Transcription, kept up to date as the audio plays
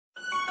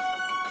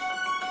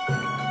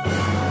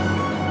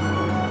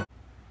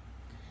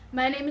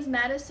My name is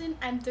Madison,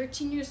 I'm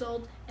 13 years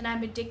old, and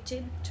I'm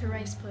addicted to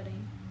rice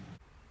pudding.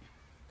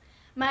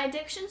 My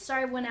addiction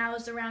started when I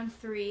was around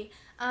 3.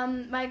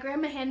 My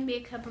grandma handed me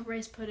a cup of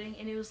rice pudding,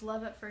 and it was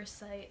love at first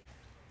sight.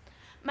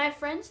 My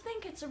friends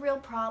think it's a real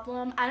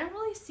problem. I don't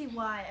really see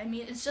why. I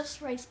mean, it's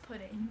just rice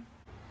pudding.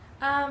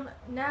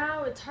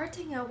 Now it's hard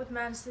to hang out with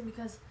Madison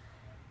because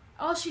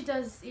all she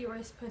does is eat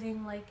rice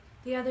pudding. Like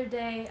the other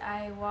day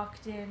I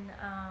walked in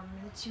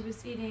and she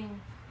was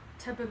eating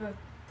a tub about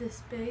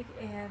this big,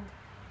 and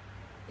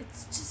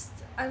it's just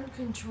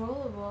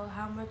uncontrollable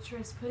how much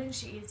rice pudding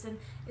she eats, and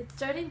it's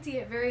starting to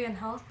get very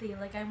unhealthy.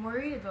 Like, I'm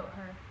worried about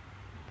her.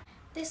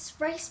 This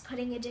rice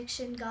pudding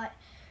addiction got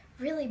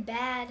really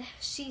bad.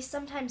 She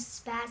sometimes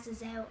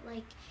spazzes out.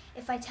 Like,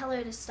 if I tell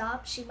her to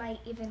stop, she might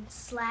even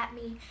slap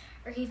me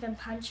or even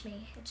punch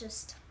me. It's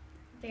just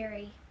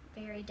very,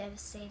 very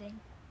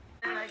devastating.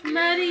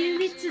 Maddie, you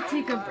need to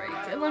take a break.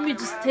 Let me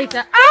just take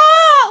that.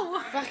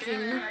 Ow!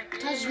 Fucking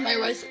touch my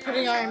rice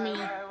pudding army.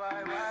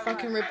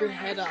 Fucking rip your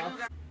head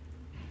off.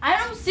 I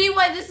don't see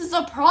why this is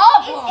a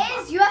problem.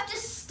 It is! You have to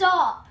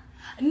stop!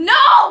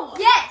 No!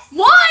 Yes!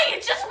 Why?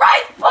 It's just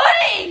rice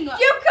pudding!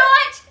 You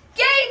got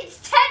gained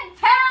 10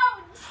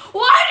 pounds!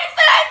 Why does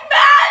that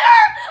matter?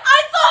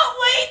 I thought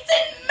weight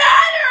didn't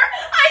matter!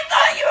 I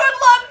thought you would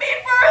love me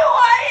for who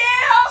I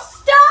am!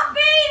 Stop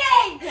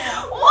eating!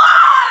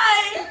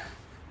 Why?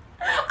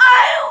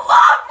 I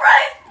love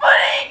rice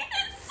pudding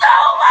so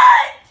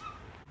much!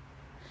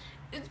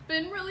 It's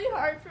been really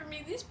hard for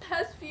me these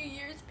past few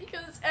years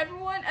because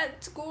everyone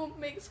at school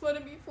makes fun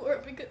of me for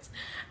it because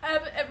I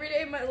have it every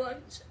day in my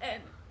lunch,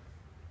 and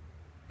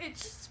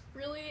it's just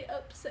really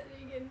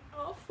upsetting and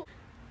awful.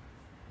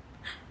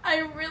 I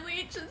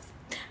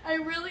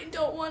really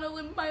don't want to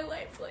live my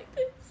life like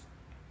this.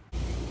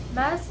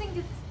 Madison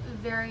gets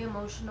very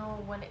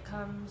emotional when it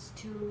comes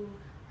to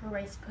her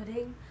rice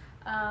pudding.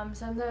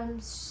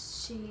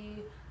 Sometimes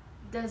she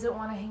doesn't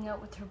want to hang out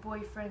with her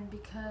boyfriend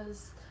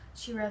because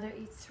she rather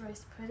eats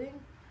rice pudding.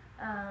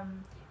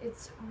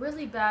 It's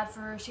really bad for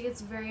her. She gets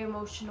very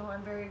emotional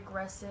and very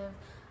aggressive.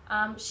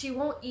 She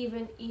won't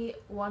even eat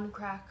one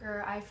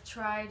cracker. I've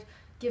tried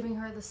giving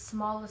her the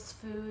smallest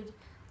food,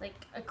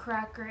 like a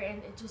cracker, and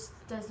it just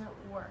doesn't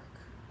work.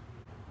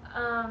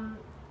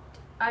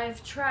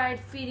 I've tried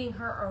feeding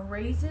her a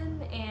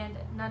raisin, and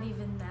not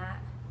even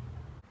that.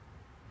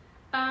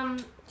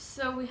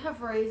 So we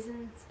have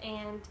raisins,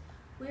 and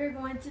we are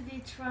going to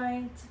be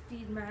trying to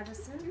feed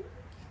Madison.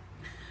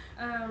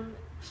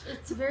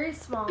 It's very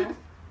small.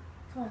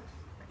 Come on.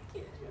 I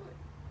can't do it.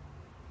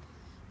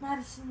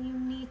 Madison, you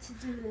need to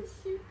do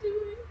this. You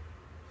do it.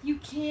 You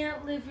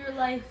can't live your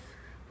life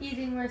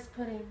eating rice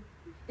pudding.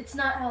 It's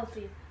not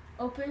healthy.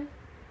 Open.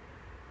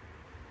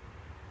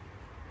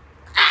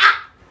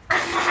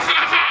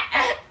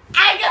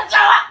 I can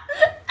throw up!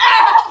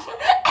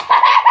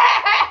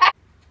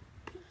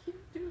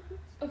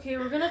 Okay,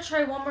 we're gonna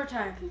try one more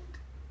time.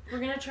 We're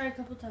gonna try a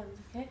couple times,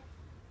 okay?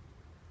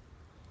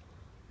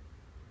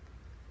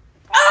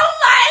 Oh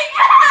my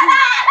god!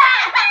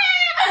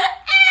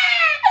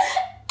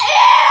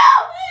 Ew!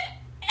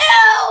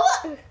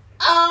 Ew!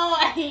 Oh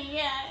my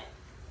god.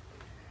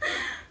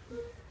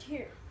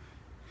 Here.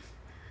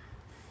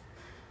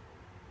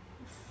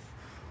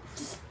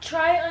 Just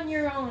try it on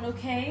your own,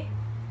 okay?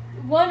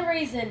 One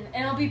raisin,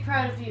 and I'll be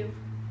proud of you.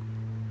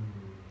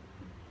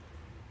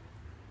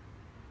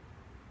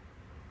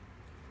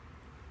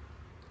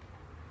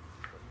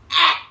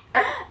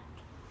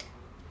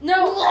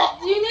 No,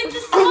 you need to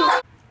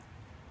stop.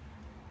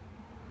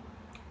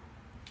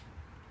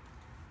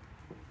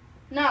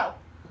 No.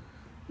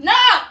 No!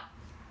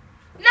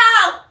 No! No!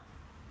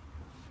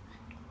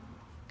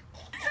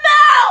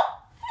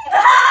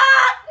 No!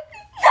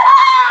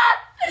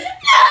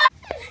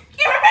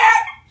 Give it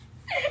back!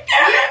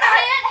 Give it back!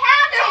 Can't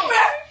have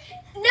it!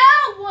 No!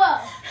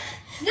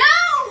 No!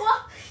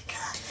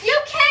 You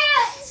can't!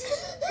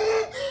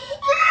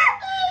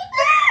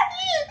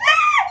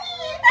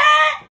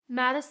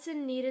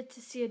 Madison needed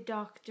to see a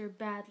doctor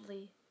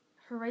badly.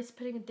 Her rice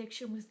pudding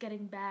addiction was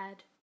getting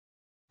bad.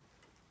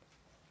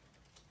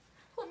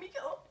 Let me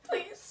go,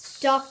 please.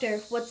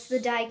 Doctor, what's the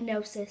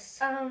diagnosis?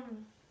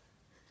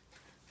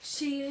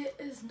 She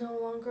is no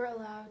longer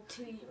allowed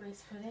to eat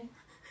rice pudding.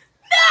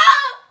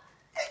 No!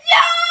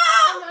 No!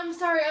 I'm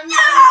sorry, I'm No!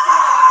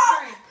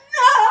 sorry.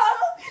 No!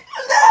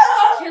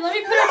 Okay, let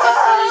me put her to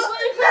sleep.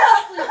 Let me put her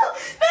to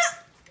sleep.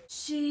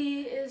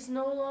 She is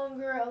no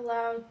longer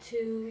allowed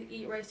to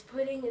eat rice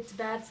pudding. It's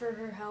bad for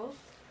her health.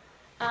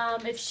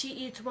 If she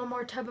eats one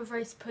more tub of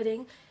rice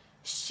pudding,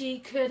 she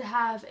could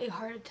have a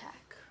heart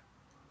attack.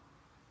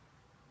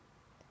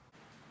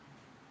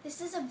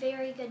 This is a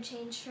very good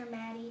change for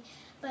Maddie,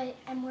 but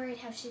I'm worried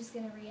how she's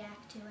going to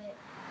react to it.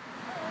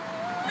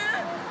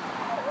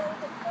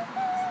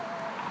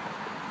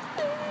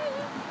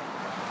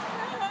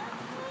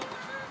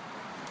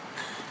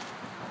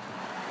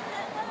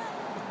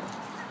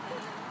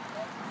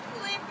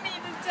 Leave me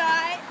to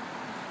die.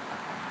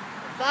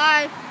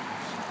 Bye.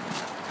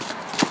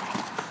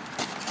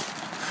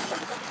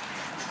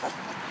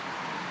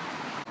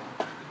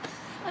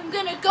 I'm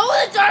gonna go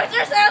to the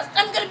doctor's house,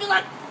 I'm gonna be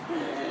like,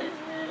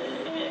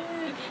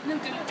 and I'm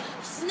gonna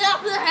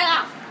snap it in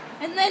half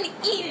and then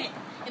eat it.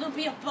 It'll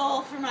be a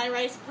bowl for my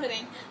rice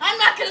pudding. I'm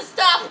not gonna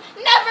stop.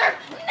 Never,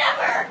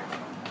 never.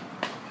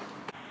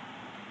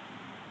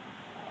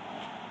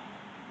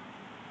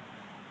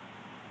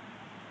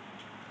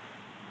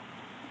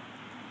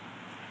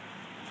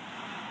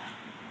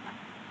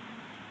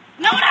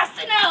 No one has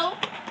to know.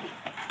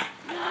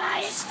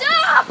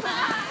 Stop!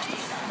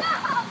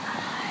 Stop!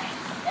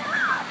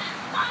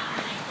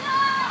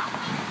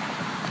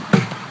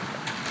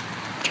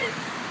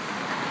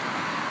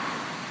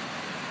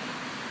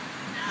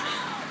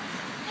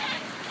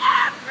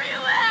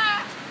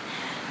 Everywhere!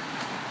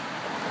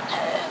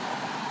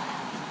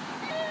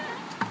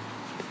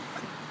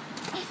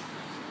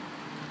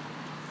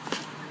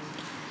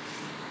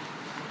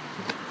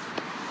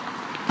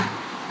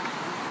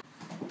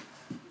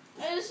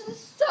 This is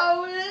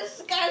so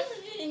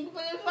disgusting,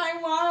 but if I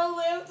want to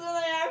live, then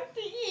I have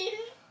to eat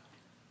it.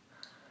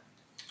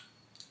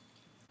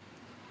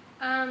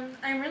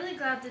 I'm really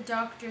glad the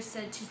doctor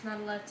said she's not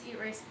allowed to eat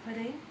rice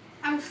pudding.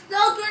 I'm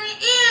still gonna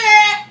eat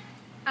it!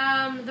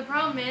 The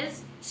problem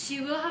is, she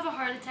will have a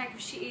heart attack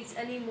if she eats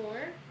any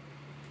more.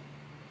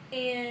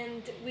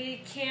 And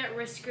we can't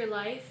risk her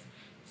life.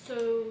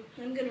 So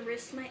I'm gonna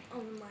risk my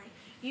own life.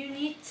 you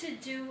need to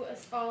do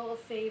us all a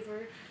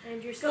favor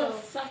and Go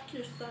yourself. fuck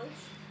yourself,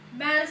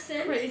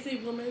 Madison! crazy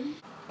woman.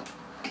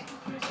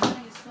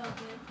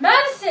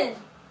 Madison!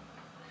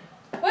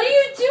 What are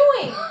you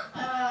doing?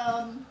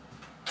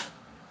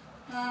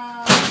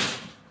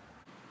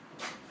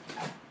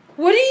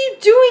 What are you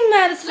doing, It's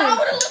Madison? not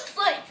what it looks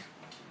like.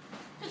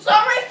 It's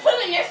not rice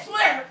pudding, I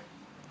swear.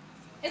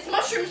 It's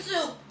mushroom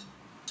soup.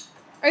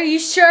 Are you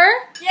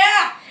sure?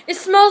 Yeah. It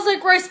smells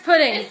like rice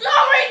pudding. It's not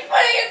rice pudding,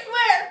 I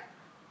swear.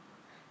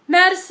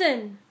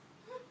 Madison.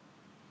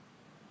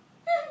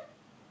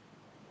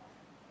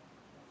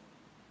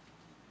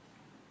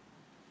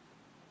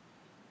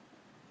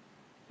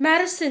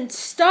 Madison,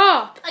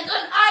 stop. I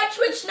got an eye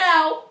twitch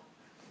now.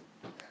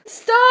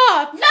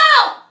 Stop.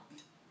 No!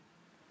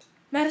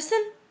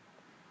 Madison?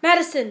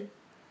 Madison.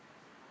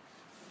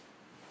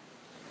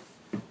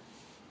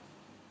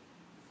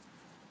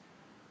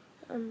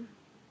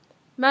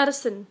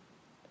 Madison.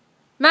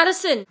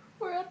 Madison.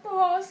 We're at the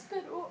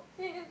hospital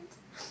and,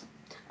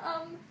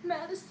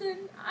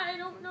 Madison, I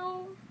don't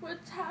know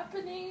what's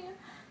happening.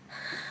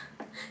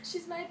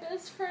 She's my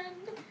best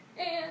friend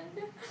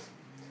and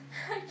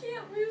I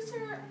can't lose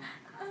her.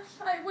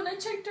 When I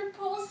checked her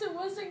pulse, it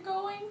wasn't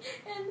going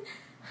and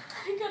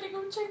I gotta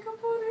go check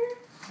up on her.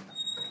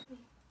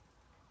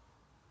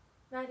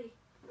 Maddie.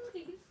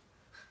 Please.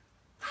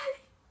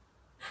 Maddie.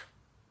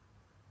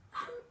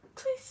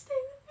 Please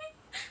stay with me.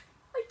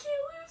 I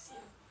can't lose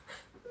you.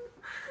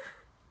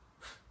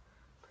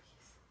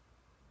 Please.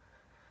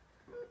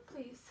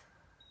 Please.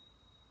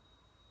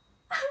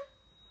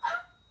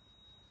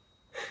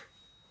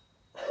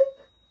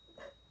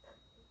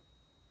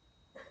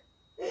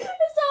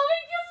 It's all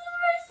because of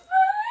rice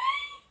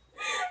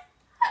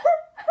pudding.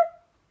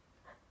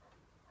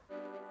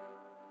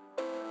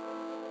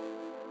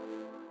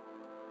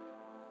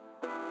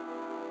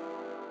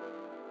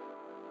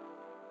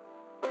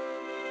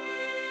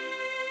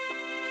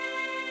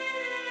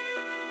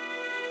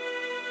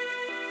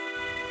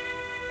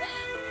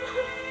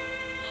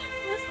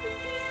 Rest in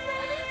peace,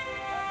 Maddie.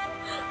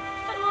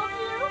 I love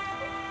you.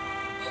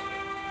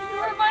 You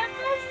are my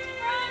best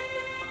friend.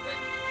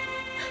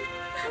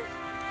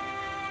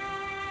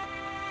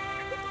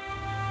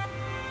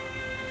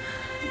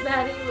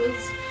 Maddie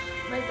was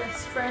my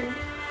best friend.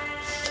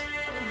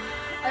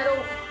 I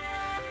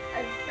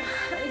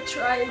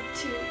tried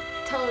to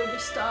tell her to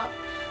stop,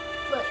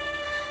 but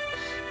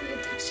the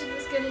addiction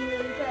was getting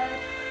really bad,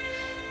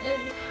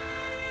 and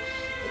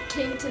it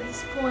came to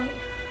this point.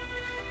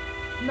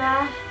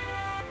 Maddie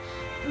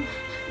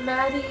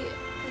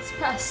has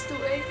passed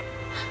away,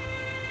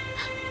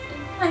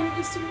 and I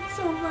miss her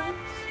so much.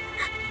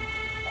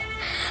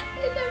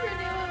 I never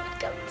knew it would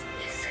come to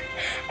this.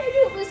 I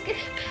knew it was gonna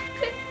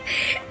happen.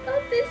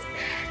 Not this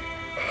bad.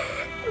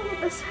 I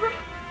miss her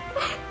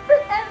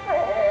forever.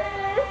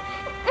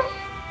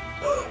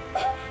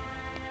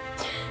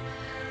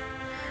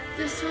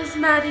 This was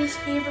Maddie's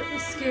favorite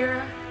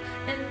mascara,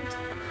 and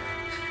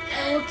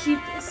I will keep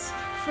this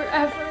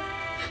forever.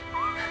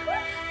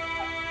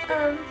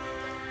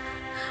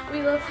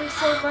 We love her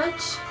so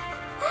much,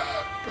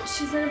 but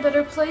she's in a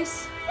better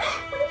place.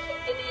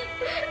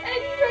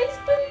 Any rice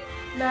pudding?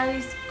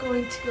 Maddie's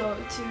going to go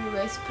to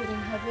rice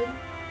pudding heaven.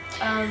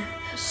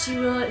 She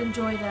will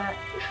enjoy that.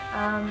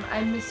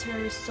 I miss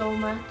her so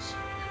much.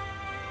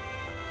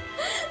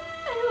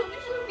 I hope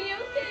she'll be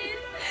okay in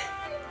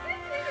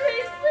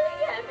rice pudding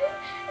heaven.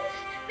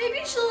 Maybe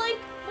she'll like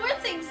more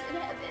things in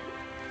heaven.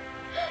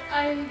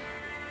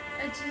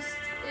 It's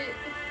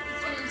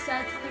really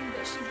sad to think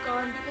that she's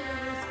gone because of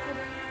rice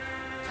pudding.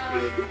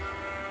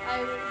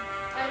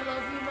 I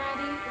love you,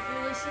 Maddie, if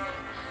you're listening.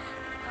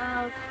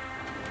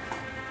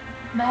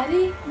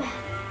 Maddie?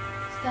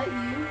 Is that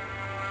you?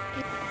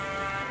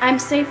 I'm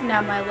safe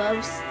now, my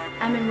loves.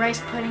 I'm in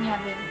rice pudding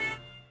heaven.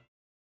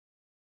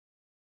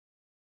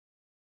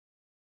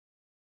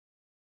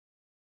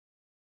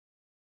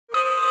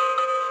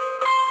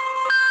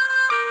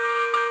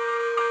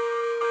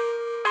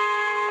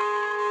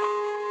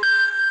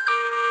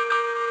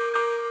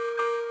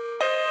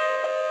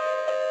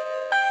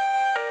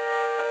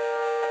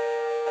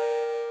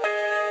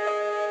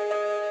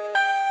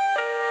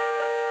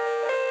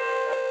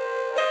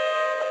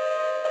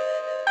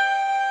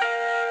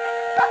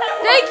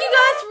 Thank you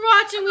guys for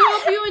watching. We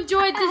hope you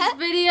enjoyed this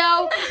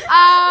video.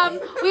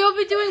 We will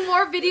be doing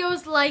more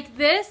videos like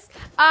this.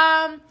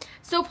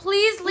 So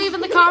please leave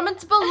in the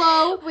comments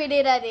below We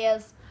need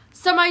ideas.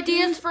 some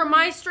ideas for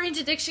my strange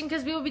addiction,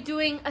 because we will be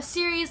doing a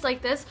series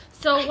like this.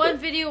 So one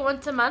video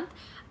once a month.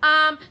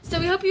 So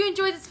we hope you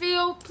enjoyed this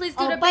video. Please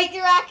give it a Bite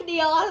your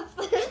acne off.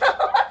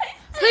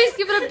 please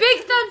give it a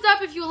big thumbs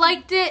up if you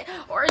liked it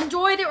or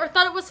enjoyed it or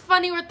thought it was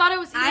funny or thought it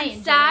was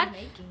even sad.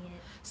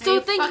 So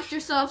You thank fucked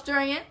yourself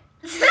during it.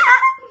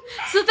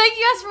 So thank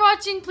you guys for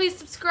watching. Please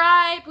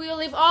subscribe. We will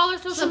leave all our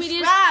social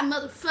medias. Subscribe,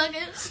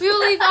 motherfuckers. We will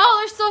leave all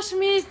our social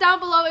medias down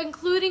below,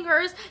 including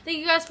hers. Thank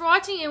you guys for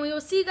watching, and we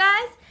will see you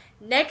guys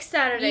next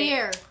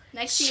Saturday.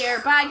 Next year.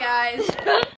 Bye, guys.